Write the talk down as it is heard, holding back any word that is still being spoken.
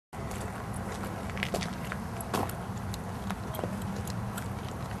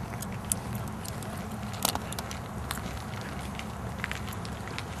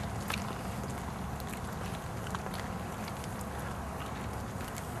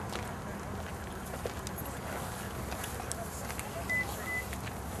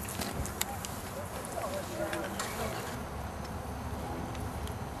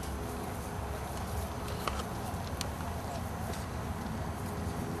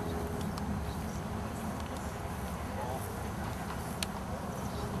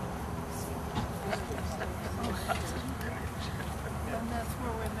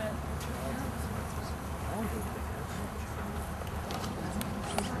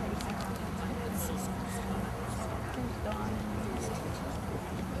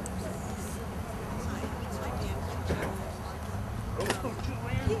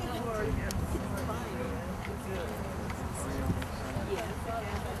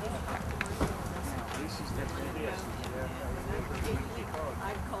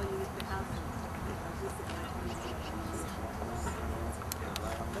I'd call you at the house and visit my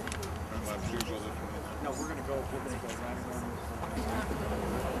No, we're gonna go right around.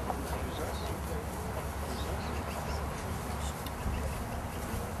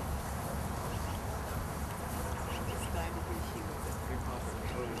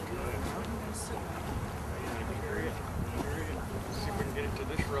 See if we can get it to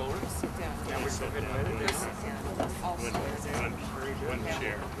this roller. Now we go ahead and let it down. One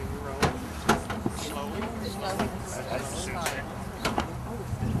chair. Slowly.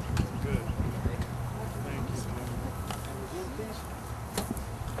 Good. Thank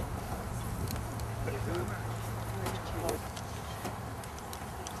you.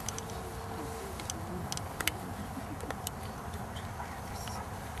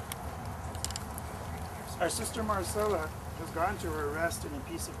 Our sister Marcella has gone to her rest in the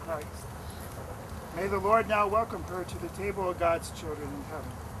peace of Christ. May the Lord now welcome her to the table of God's children in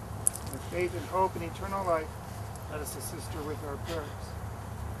heaven. With faith and hope and eternal life, let us assist her with our prayers.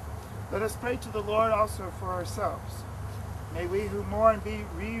 Let us pray to the Lord also for ourselves. May we who mourn be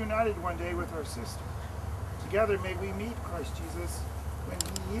reunited one day with our sister. Together may we meet Christ Jesus when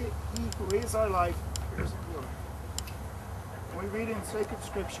he who is our life appears in glory. And we read in sacred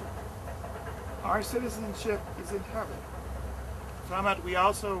scripture, our citizenship is in heaven. From it we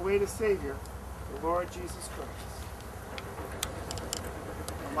also await a Savior, the Lord Jesus Christ.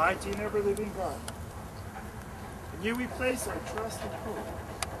 Almighty and ever-living God, in you we place our trust and hope.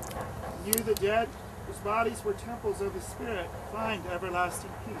 In you the dead, whose bodies were temples of the Spirit, find everlasting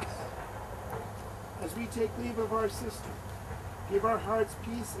peace. As we take leave of our sister, give our hearts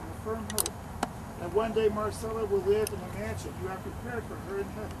peace and a firm hope that one day Marcella will live in a mansion you have prepared for her in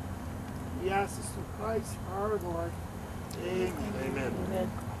heaven. We ask this through Christ our Lord. Amen. Amen.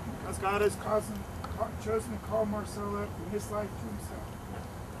 Amen. As God has chosen to call Marcella in his life to himself,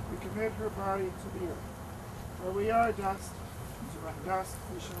 we commit her body to the earth. For we are dust, and to dust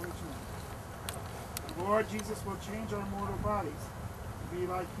we shall return. The Lord Jesus will change our mortal bodies to be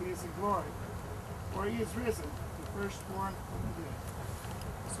like he is in glory, for he is risen, the firstborn from the dead.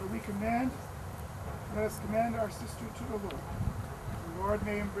 So let us commend our sister to the Lord. The Lord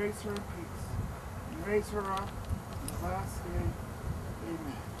may embrace her in peace and raise her up in the last day.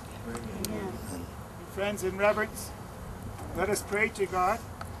 Amen. Amen. Friends, in reverence, let us pray to God,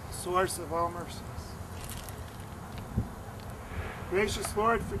 the source of all mercies. Gracious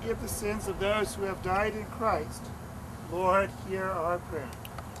Lord, forgive the sins of those who have died in Christ. Lord, hear our prayer.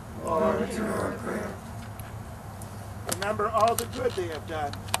 Lord, hear our prayer. Remember all the good they have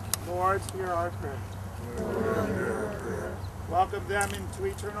done. Lord, hear our prayer. Lord, hear our prayer. Welcome them into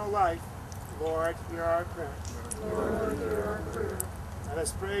eternal life. Lord, hear our prayer. Lord, hear our prayer. Let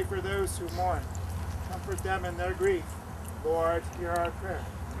us pray for those who mourn. Comfort them in their grief. Lord, hear our prayer.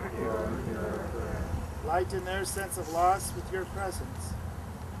 Lord, hear our prayer. Lighten their sense of loss with your presence.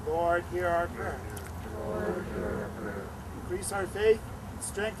 Lord, hear our prayer. Lord, hear our prayer. Increase our faith and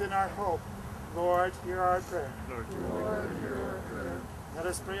strengthen our hope. Lord, hear our prayer. Lord, hear our prayer. Let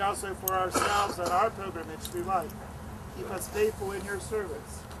us pray also for ourselves on our pilgrimage through life. Keep us faithful in your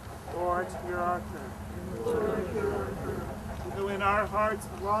service. Lord, hear our prayer. Lord, hear our prayer. Who in our hearts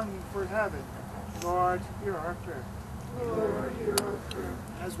longing for heaven, Lord, hear our prayer. Lord, hear our prayer.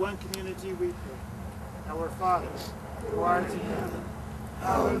 As one community we pray. Our Father, who art in heaven,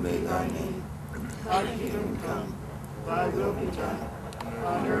 Hallowed be thy name. thy kingdom come, thy will be done,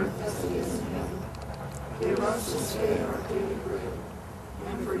 on earth as it is in heaven. Give us this day our daily bread,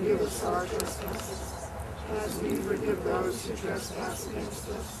 and forgive us our trespasses, as we forgive those who trespass against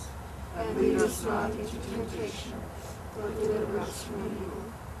us. And lead us not into temptation, but deliver us from evil.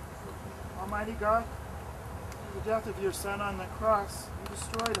 Almighty God, through the death of your Son on the cross, you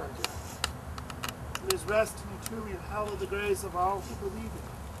destroyed our death. Through his rest in the tomb, you hallowed the graves of all who believe in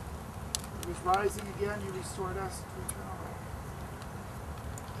him. Through his rising again, you restored us to eternal life.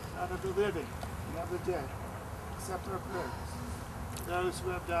 Not of the living and of the dead, accept our prayers. For those who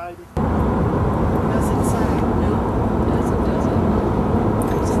have died in